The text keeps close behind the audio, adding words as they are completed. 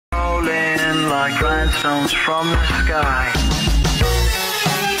like rhinestones from the sky.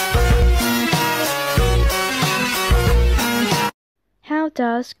 How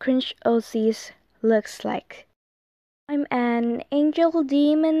does Cringe Oc looks like? I'm an angel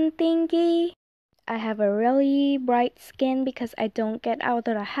demon thingy. I have a really bright skin because I don't get out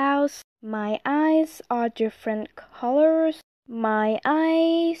of the house. My eyes are different colors. My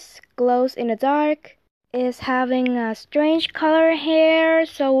eyes glows in the dark. Is having a strange color hair,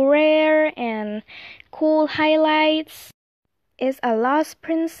 so rare and cool highlights. Is a lost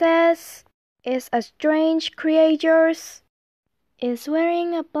princess. Is a strange creatures. Is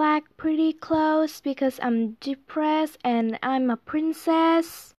wearing a black pretty clothes because I'm depressed and I'm a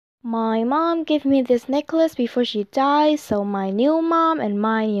princess. My mom gave me this necklace before she died, so my new mom and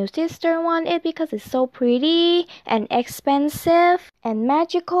my new sister want it because it's so pretty and expensive and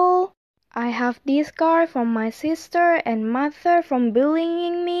magical. I have this scar from my sister and mother from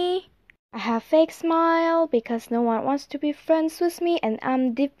bullying me. I have fake smile because no one wants to be friends with me and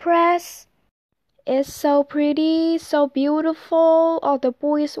I'm depressed. It's so pretty, so beautiful. All the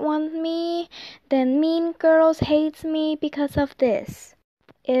boys want me. Then mean girls hate me because of this.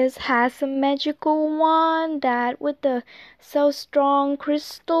 It has a magical wand that with the so strong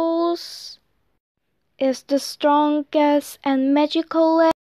crystals is the strongest and magical